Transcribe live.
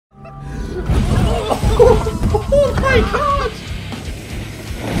god!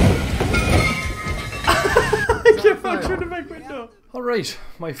 I came out through the back window. Alright,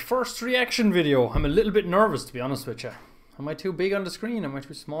 my first reaction video. I'm a little bit nervous, to be honest with you. Am I too big on the screen? Am I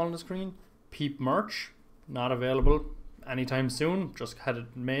too small on the screen? Peep merch, not available anytime soon. Just had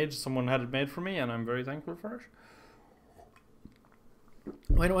it made. Someone had it made for me, and I'm very thankful for it.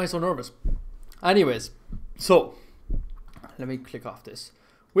 Why am I so nervous? Anyways, so let me click off this.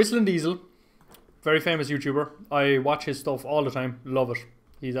 WhistlinDiesel, very famous YouTuber. I watch his stuff all the time. Love it.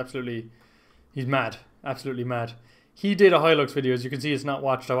 He's mad. Absolutely mad. He did a Hilux video. As you can see, it's not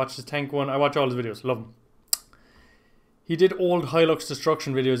watched. I watched his tank one. I watch all his videos. Love him. He did old Hilux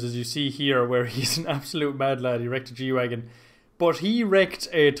destruction videos, as you see here, where he's an absolute mad lad. He wrecked a G-Wagon. But he wrecked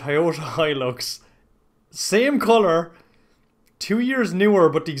a Toyota Hilux. Same colour. 2 years newer,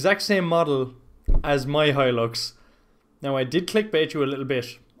 but the exact same model as my Hilux. Now, I did clickbait you a little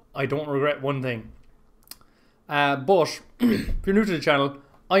bit. I don't regret one thing. But, if you're new to the channel,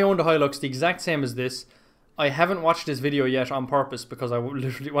 I owned a Hilux the exact same as this. I haven't watched this video yet on purpose because I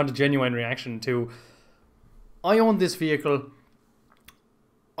literally want a genuine reaction to... I owned this vehicle.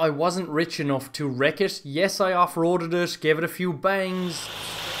 I wasn't rich enough to wreck it. Yes, I off-roaded it, gave it a few bangs.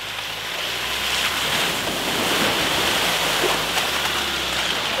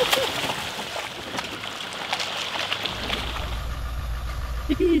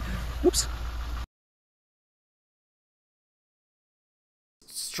 Whoops.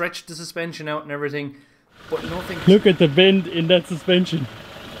 Stretched the suspension out and everything, but nothing. Look at the bend in that suspension.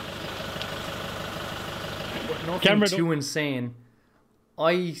 But nothing too insane.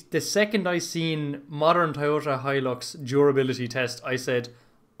 The second I seen modern Toyota Hilux durability test, I said,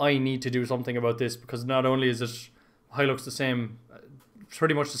 I need to do something about this, because not only is it Hilux the same,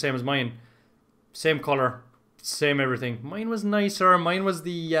 pretty much the same as mine, same color, same everything. Mine was nicer. Mine was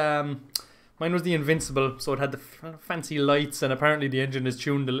the Invincible, so it had the fancy lights, and apparently the engine is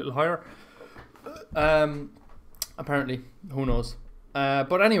tuned a little higher. Apparently, who knows?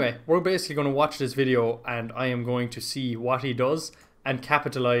 But anyway, we're basically going to watch this video, and I am going to see what he does and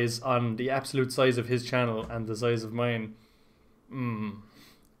capitalize on the absolute size of his channel and the size of mine.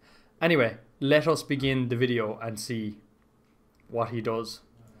 Anyway, let us begin the video and see what he does.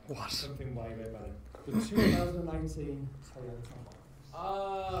 What? Something way better. The 2019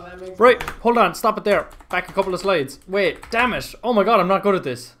 Toyota. That makes right, sense. Hold on, stop it there. Back a couple of slides. Wait, damn it. Oh my god, I'm not good at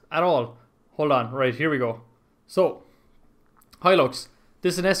this at all. Hold on, right, here we go. So, Hilux.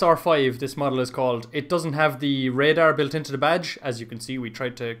 This is an SR5, this model is called. It doesn't have the radar built into the badge. As you can see, we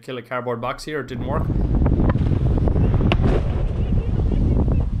tried to kill a cardboard box here, it didn't work.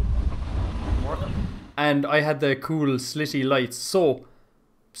 And I had the cool slitty lights. So,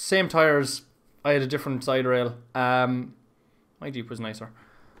 same tires, I had a different side rail. My Jeep was nicer.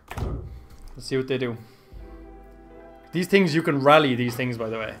 Let's see what they do. These things, you can rally these things, by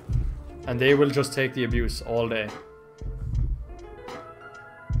the way. And they will just take the abuse all day.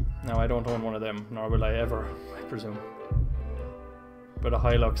 Now, I don't own one of them, nor will I ever, I presume. But a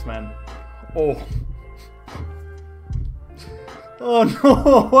Hilux, man. Oh. Oh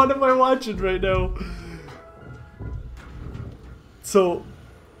no, what am I watching right now? So,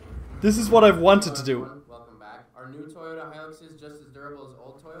 this is what I've wanted to do. Welcome back. Are new Toyota Hiluxes just as durable as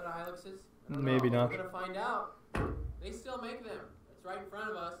old Toyota Hiluxes? Maybe not. We're gonna find out. They still make them. It's right in front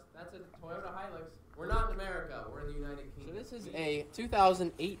of us. That's a Toyota Hilux. We're not in America. We're in the United Kingdom. So this is a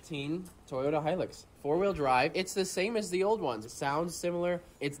 2018 Toyota Hilux. 4-wheel drive. It's the same as the old ones. It sounds similar.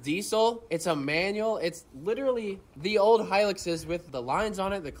 It's diesel. It's a manual. It's literally the old Hiluxes with the lines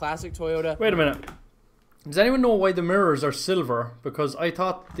on it, the classic Toyota. Wait a minute. Does anyone know why the mirrors are silver? Because I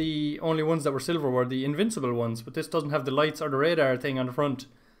thought the only ones that were silver were the Invincible ones, but this doesn't have the lights or the radar thing on the front.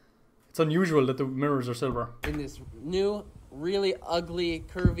 It's unusual that the mirrors are silver. In this new, really ugly,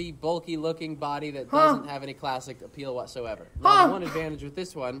 curvy, bulky looking body that doesn't have any classic appeal whatsoever. Now, the one advantage with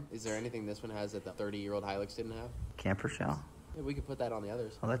this one, is there anything this one has that the 30-year-old Hilux didn't have? Camper shell? Yeah, we could put that on the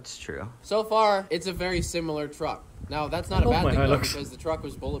others. Well, that's true. So far, it's a very similar truck. Now, that's not a bad thing, though, because the truck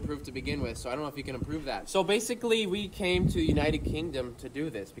was bulletproof to begin with, so I don't know if you can improve that. So basically, we came to the United Kingdom to do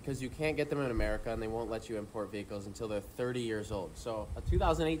this, because you can't get them in America, and they won't let you import vehicles until they're 30 years old. So, a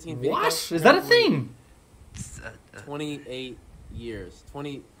 2018 vehicle... What? Is that a thing? 28 years. 24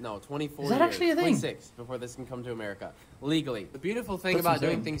 years. Is that actually a thing? 26 before this can come to America. Legally. The beautiful thing about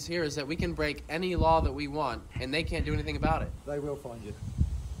doing things here is that we can break any law that we want, and they can't do anything about it. They will find you.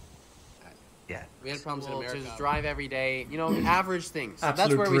 Yeah. We had problems in America. Just drive every day, you know, average things. So Absolute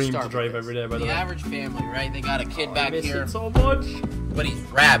that's where we dream start. to drive every day, by the way. The average family, right? They got a kid back I miss here. it so much. but he's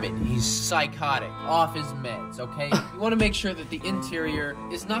rabid. He's psychotic, off his meds, okay? You want to make sure that the interior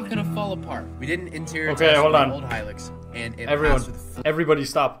is not going to fall apart. We did an interior Okay, test hold with on. the old Hilux, and it Everyone, passed with everybody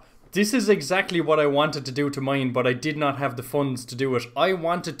stop. This is exactly what I wanted to do to mine, but I did not have the funds to do it. I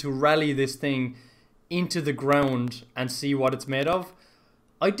wanted to rally this thing into the ground and see what it's made of.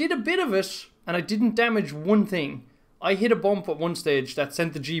 I did a bit of it, and I didn't damage one thing. I hit a bump at one stage that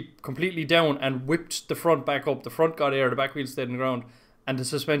sent the Jeep completely down and whipped the front back up. The front got air, the back wheel stayed in the ground, and the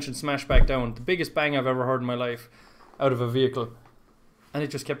suspension smashed back down. The biggest bang I've ever heard in my life out of a vehicle. And it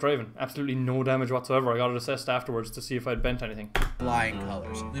just kept driving. Absolutely no damage whatsoever. I got it assessed afterwards to see if I'd bent anything. flying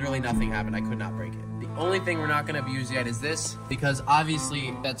colors. Literally nothing happened. I could not break it. The only thing we're not going to abuse yet is this, because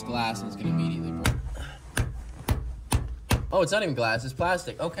obviously that's glass and it's going to immediately break. Oh, it's not even glass. It's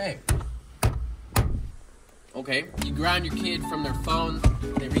plastic. Okay. Okay. You ground your kid from their phone.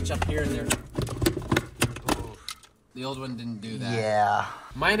 They reach up here and they're... The old one didn't do that. Yeah.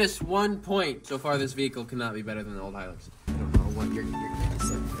 -1 point. So far, this vehicle cannot be better than the old Hilux. I don't know what you're going to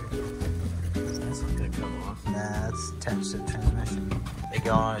say. That's not going to come off. Nah, that's tension transmission. They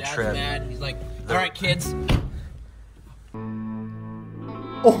go on a Dad's trip. mad. He's like, all right, kids.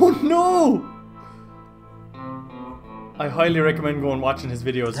 Oh no! I highly recommend going watching his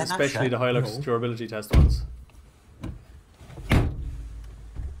videos, that not especially the shut? Hilux No. durability test ones.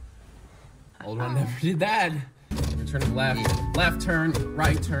 Old one never did that. We're turning left. Left turn,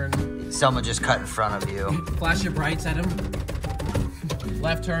 right turn. Someone just cut in front of you. Flash your brights at him.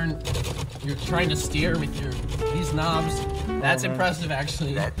 Left turn. You're trying to steer with these knobs. That's man. impressive,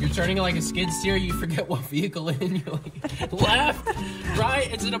 actually. You're turning like a skid steer. You forget what vehicle in. You're like, left, right.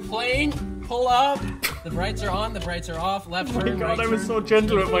 It's in a plane. Pull up. The brights are on. The brights are off. Left Oh turn. my god, right I was turn. so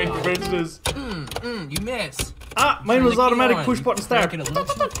gentle with mine Pull compared off. to this. You miss. Ah, mine was Turn the key automatic on. push button start. Crank it a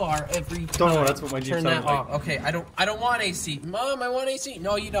little too far every time. Don't know, that's what my Jeep Turn sounded that like. off. Okay, I don't want AC. Mom, I want AC.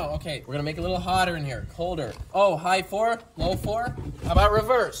 No, you don't. Okay, we're gonna make it a little hotter in here. Colder. Oh, high 4, low 4. How about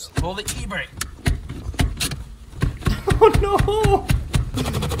reverse? Pull the e-brake. Oh no!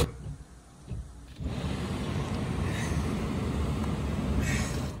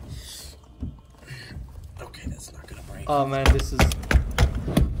 Okay, that's not gonna break. Oh man, this is...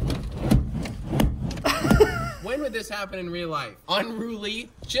 When would this happen in real life? Unruly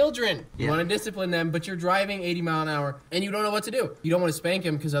children. You Yeah. want to discipline them, but you're driving 80 mile an hour and you don't know what to do. You don't want to spank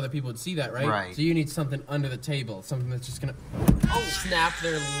him because other people would see that, right? Right. So you need something under the table, something that's just gonna snap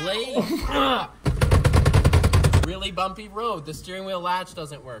their leg. Really bumpy road. The steering wheel latch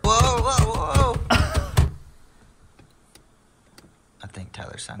doesn't work. Whoa, whoa, whoa! I think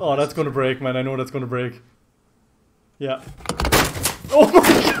Tyler's son. Oh, that's gonna break, man. I know that's gonna break. Yeah. Oh my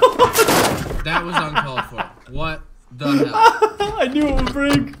god! That was uncalled for. What the hell? I knew it would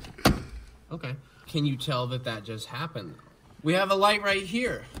break. Okay. Can you tell that that just happened? We have a light right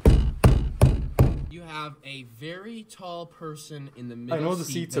here. You have a very tall person in the middle I know the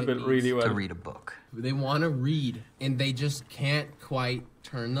seat seats are that built needs really To well. read a book. They want to read, and they just can't quite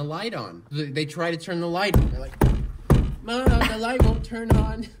turn the light on. They try to turn the light on. They're like, Mom, the light won't turn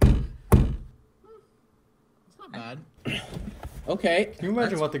on. It's not bad. Okay. Can you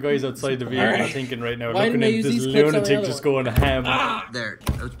imagine what the guys outside the vehicle are thinking right now? Why Looking didn't I at use this these clips on the lunatic other just one? going ham. There,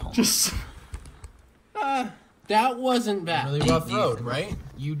 it was pulling. Just... That wasn't bad. Really rough road, right?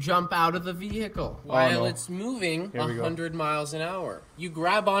 You jump out of the vehicle while no. it's moving Here we go. 100 miles an hour. You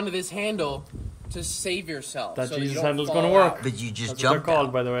grab onto this handle to save yourself. That so that Jesus you don't handle's fall gonna work. out. But you just That's what they're jumped called,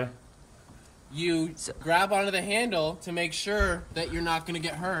 out. by the way. You grab onto the handle to make sure that you're not going to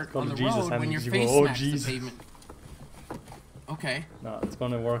get hurt called on the the Jesus road when handle, your 'cause you face go, "Oh, smacks the jeez." pavement. Okay. No, it's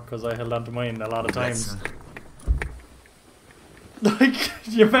gonna work because I held on to mine a lot of times. That's- Like,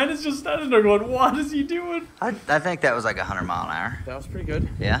 your man is just standing there going, what is he doing? I think that was like 100 mile an hour. That was pretty good.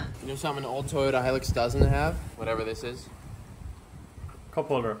 Yeah? You know something an old Toyota Hilux doesn't have? Whatever this is. Cup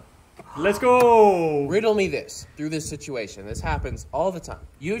holder. Let's go! Riddle me this through this situation. This happens all the time.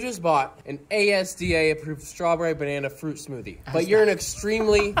 You just bought an ASDA approved strawberry banana fruit smoothie, but you're an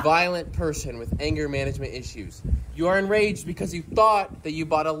extremely violent person with anger management issues. You are enraged because you thought that you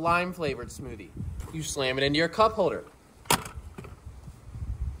bought a lime flavored smoothie. You slam it into your cup holder.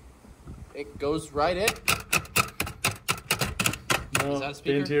 It goes right in. No, Is that a the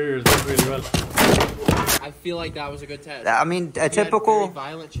speaker? interior is done really well. I feel like that was a good test. I mean, If a you had typical... very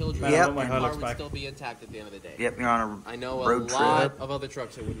violent children. Man, Yep. I want my Your car Hilux would back. still be intact at the end of the day. Yep, you're on I know a road lot trip. of other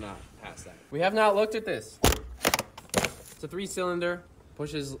trucks that would not pass that. We have not looked at this. It's a 3-cylinder,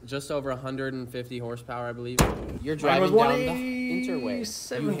 pushes just over 150 horsepower, I believe. You're Mine was driving down the interway. You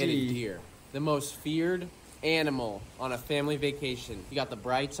 170. hit a deer. The most feared animal on a family vacation. You got the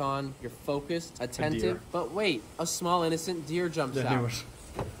brights on, you're focused, attentive, but wait, a small innocent deer jumps out.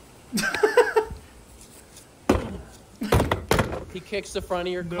 He kicks the front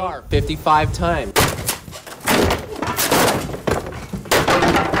of your car 55 times.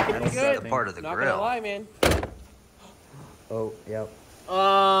 That's Good. the part of the Not grill. gonna lie, man. Oh, yep.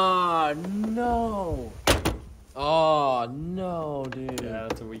 Oh no! Oh no, dude. Yeah,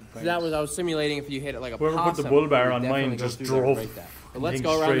 that's a weak point. That was I was simulating if you hit it like a Whoever put possum. the bull bar you on definitely mine go just through there and drove break that. But let's things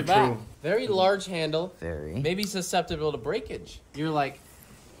go around the straight back. through. Very large handle. Very. Maybe susceptible to breakage. You're like,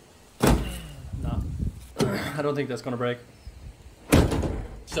 No. I don't think that's gonna break.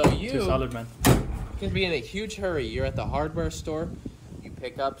 so Too you solid, man. can be in a huge hurry. You're at the hardware store. You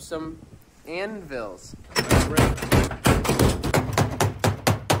pick up some anvils.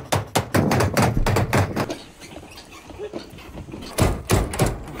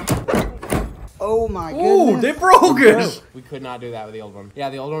 Oh my Ooh, goodness. they broke it! We could not do that with the old one. Yeah,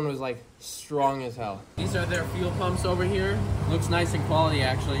 the old one was like strong as hell. These are their fuel pumps over here. Looks nice and quality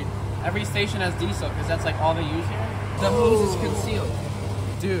actually. Every station has diesel because that's like all they use here. The hose is concealed.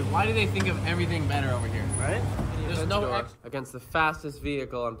 Dude, why do they think of everything better over here? Right? There's no against the fastest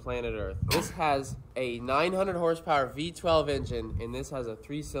vehicle on planet Earth. This has a 900 horsepower V12 engine, and this has a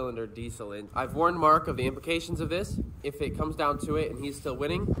 3-cylinder diesel engine. I've warned Mark of the implications of this. If it comes down to it and he's still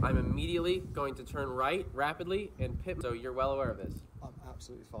winning, I'm immediately going to turn right rapidly and pit. So you're well aware of this. I'm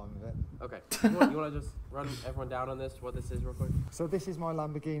absolutely fine with it. Okay. You want to just run everyone down on this, what this is real quick? So this is my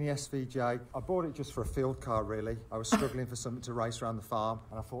Lamborghini SVJ. I bought it just for a field car, really. I was struggling for something to race around the farm,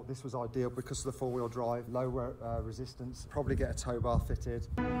 and I thought this was ideal because of the 4-wheel drive, low resistance, probably get a tow bar fitted.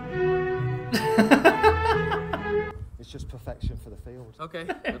 It's just perfection for the field. Okay,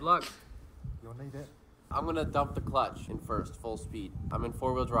 good luck. You'll need it. I'm going to dump the clutch in first, full speed. I'm in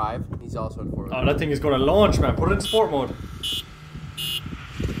 4-wheel drive. He's also in 4-wheel drive. Oh, that thing is gonna launch, man. Put it in sport mode.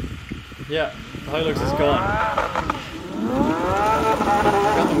 Yeah, the Hilux is gone.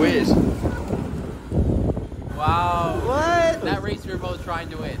 Got the weight. Wow. What? That race we were both trying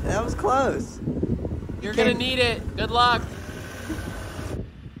to win. That was close. You're going to need it. Good luck.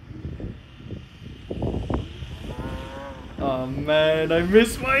 Oh man, I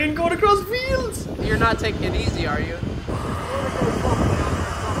missed mine going across fields. You're not taking it easy, are you?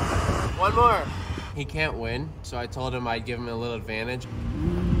 One more. He can't win, so I told him I'd give him a little advantage.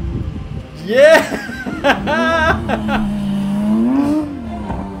 Yeah!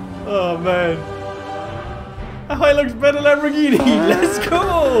 Oh man. A Hilux better Lamborghini. Let's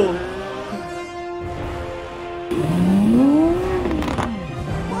go!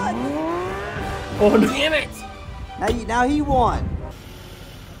 What? Oh no. Damn it! Now he won.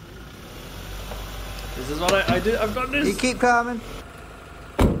 This is what I did. I've got this. You keep coming.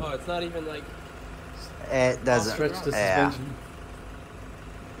 Oh, it's not even like... It doesn't. Stretch the Yeah. suspension.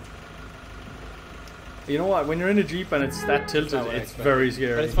 You know what? When you're in a Jeep and it's that tilted, not what I it's expected. very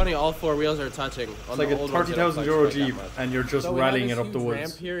scary. But it's funny, all 4 wheels are touching. It's like a 30,000 euro Jeep and you're just rallying it up the woods.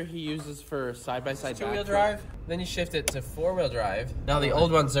 Ramp here he uses for side-by-side 2-wheel backflip. drive. Then you shift it to 4-wheel drive. Now the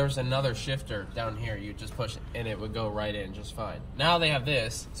old ones, there was another shifter down here. You just push it and it would go right in just fine. Now they have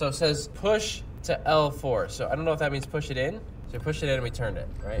this. So it says push to L4. So I don't know if that means push it in. So push it in and we turned it,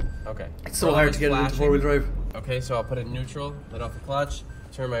 right? Okay. It's so hard to get it into flashing. 4-wheel drive. Okay, so I'll put it in neutral, let off the clutch,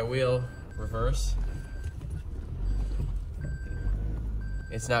 turn my wheel, reverse.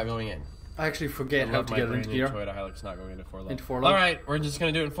 It's not going in. I actually forget how to get it into gear. Toyota Hilux not going into 4 low. Into 4 low. All right, we're just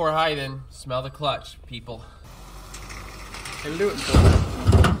gonna do it in 4 high then. Smell the clutch, people. It'll do it.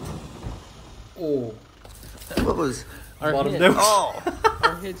 Oh. What was? Our Bottom hitch, down. Oh.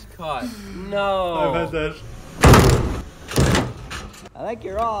 our hitch caught. No. I've had that. I think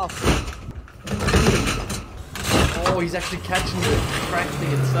you're off. Oh, he's actually catching the crack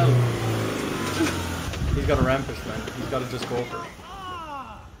thing itself. He's got a rampage, man. He's got to just go for it.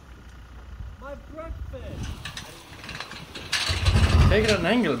 My breakfast. Take it at an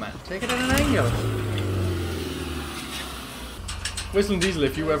angle, man. Take it at an angle. WhistlinDiesel,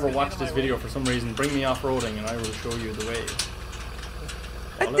 if you ever watch this video for some reason, bring me off-roading and I will show you the way.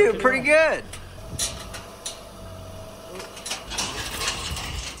 I do pretty good.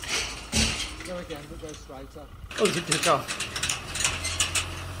 Go again, but go straighter. Oh, there's a kick off.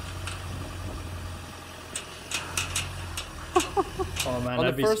 Oh man, On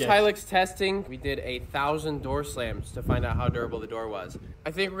that'd the be first sketch. Hilux testing, we did 1,000 door slams to find out how durable the door was.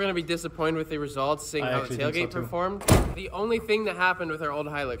 I think we're going to be disappointed with the results, seeing I how the actually think so, tailgate too. performed. The only thing that happened with our old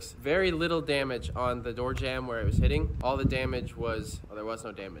Hilux, very little damage on the door jamb where it was hitting. All the damage was, well, there was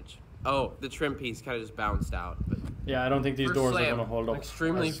no damage. Oh, the trim piece kind of just bounced out. But Yeah, I don't think these first doors are slam, going to hold up. An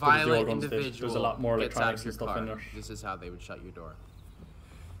extremely as good as the violent old ones did. individual There's a lot more gets out electronics of and your stuff car. in there. This is how they would shut your door.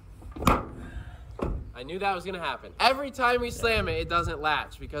 I knew that was going to happen. Every time we slam it, it doesn't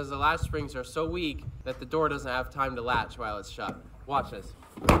latch because the latch springs are so weak that the door doesn't have time to latch while it's shut. Watch this.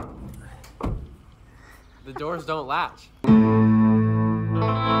 The doors don't latch. Oh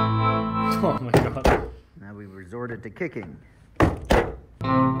my god. Now we've resorted to kicking.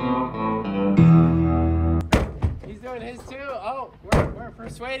 He's doing his too. Oh, we're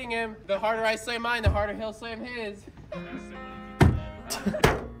persuading him. The harder I slam mine, the harder he'll slam his.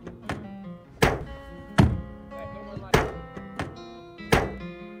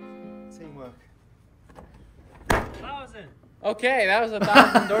 Teamwork. Okay, that was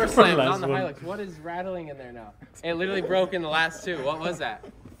 1,000 door slams Last on the one. Hilux. What is rattling in there now? It literally broke in the last two. What was that?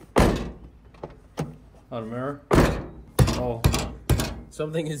 On a mirror. Oh.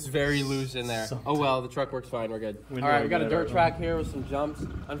 Something is very loose in there. Something. Oh well, the truck works fine. We're good. We All right, know we got a that dirt out. track here with some jumps.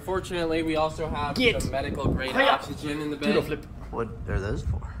 Unfortunately, we also have Get. some medical grade Hiya. oxygen in the Judo bed. flip. What are those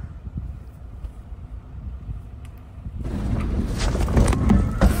for?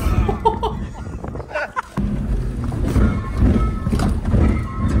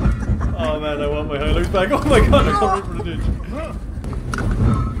 Oh man, I want my Hilux back. Oh my god, I can't wait for the ditch.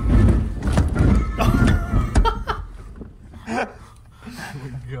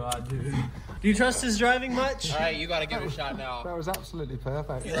 God, dude. Do you trust his driving much? All right, you gotta give it a shot That now. was absolutely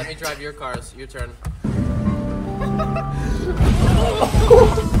perfect. You let me drive your cars. Your turn.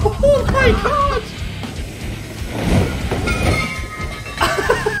 Oh my god!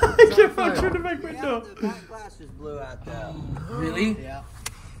 I kept on through the back window. The back glass just blew out though. Really? Yeah.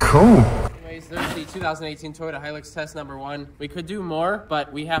 Cool. Anyways, there's the 2018 Toyota Hilux test number 1. We could do more,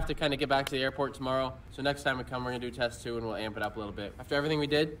 but we have to kind of get back to the airport tomorrow. So next time we come, we're gonna do test 2 and we'll amp it up a little bit. After everything we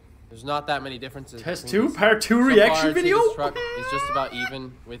did, there's not that many differences. Test between 2, these. part 2 So reaction far, I'd say video. This truck is just about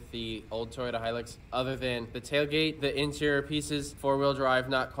even with the old Toyota Hilux, other than the tailgate, the interior pieces, 4-wheel drive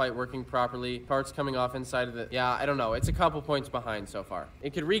not quite working properly, parts coming off inside of it. Yeah, I don't know. It's a couple points behind so far.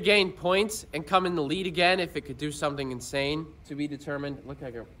 It could regain points and come in the lead again if it could do something insane. To be determined. Looks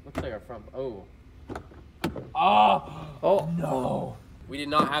like our front. Oh. Oh No. We did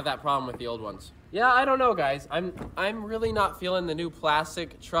not have that problem with the old ones. Yeah, I don't know, guys. I'm really not feeling the new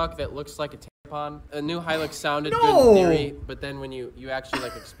plastic truck that looks like a tampon. A new Hilux sounded good No. in theory, but then when you actually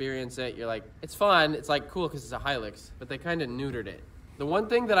like experience it, you're like, it's fun. It's like cool because it's a Hilux, but they kind of neutered it. The one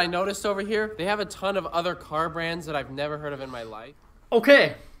thing that I noticed over here, they have a ton of other car brands that I've never heard of in my life.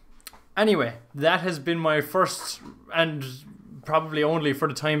 Okay. Anyway, that has been my first and probably only for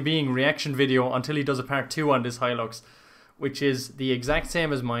the time being reaction video until he does a part 2 on this Hilux, which is the exact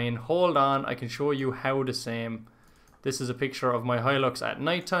same as mine. Hold on, I can show you how the same. This is a picture of my Hilux at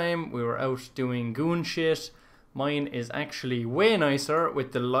nighttime. We were out doing goon shit. Mine is actually way nicer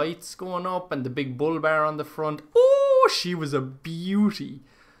with the lights going up and the big bull bar on the front. Oh, she was a beauty.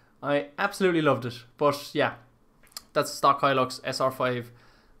 I absolutely loved it. But yeah, that's stock Hilux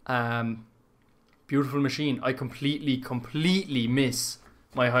SR5. Beautiful machine. I completely miss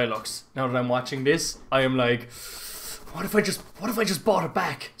my Hilux. Now that I'm watching this, I am like, what if I just bought it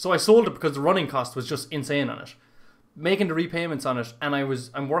back? So I sold it because the running cost was just insane on it. Making the repayments on it, and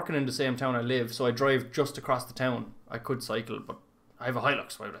I'm working in the same town I live, so I drive just across the town. I could cycle, but I have a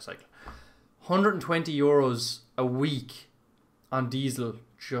Hilux, why would I cycle? 120 euros a week on diesel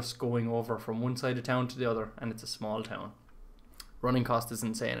just going over from one side of town to the other, and it's a small town. Running cost is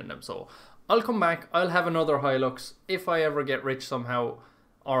insane in them, so I'll come back, I'll have another Hilux. If I ever get rich somehow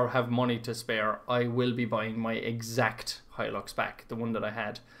or have money to spare, I will be buying my exact Hilux back, the one that I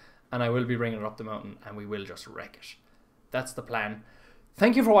had, and I will be bringing it up the mountain and we will just wreck it. That's the plan.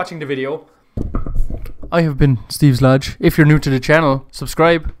 Thank you for watching the video. I have been Steve's Lodge. If you're new to the channel,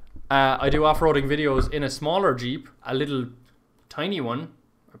 subscribe. I do off-roading videos in a smaller Jeep, a little tiny one,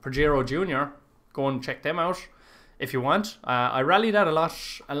 a Pajero Junior. Go and check them out if you want. I rally that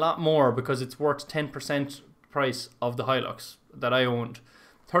a lot more because it's worth 10% price of the Hilux that I owned.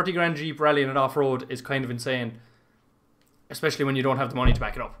 30 grand Jeep rallying it off-road is kind of insane, especially when you don't have the money to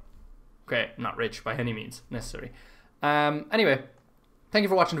back it up. Okay, not rich by any means necessary. Anyway, thank you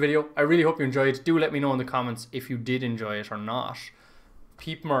for watching the video. I really hope you enjoyed. Do let me know in the comments if you did enjoy it or not.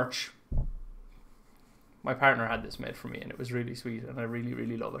 Peep merch. My partner had this made for me and it was really sweet and I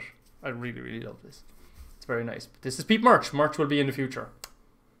really love it. I really love this. It's very nice. But this is Peep merch. Merch will be in the future.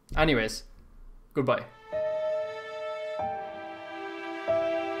 Anyways, goodbye.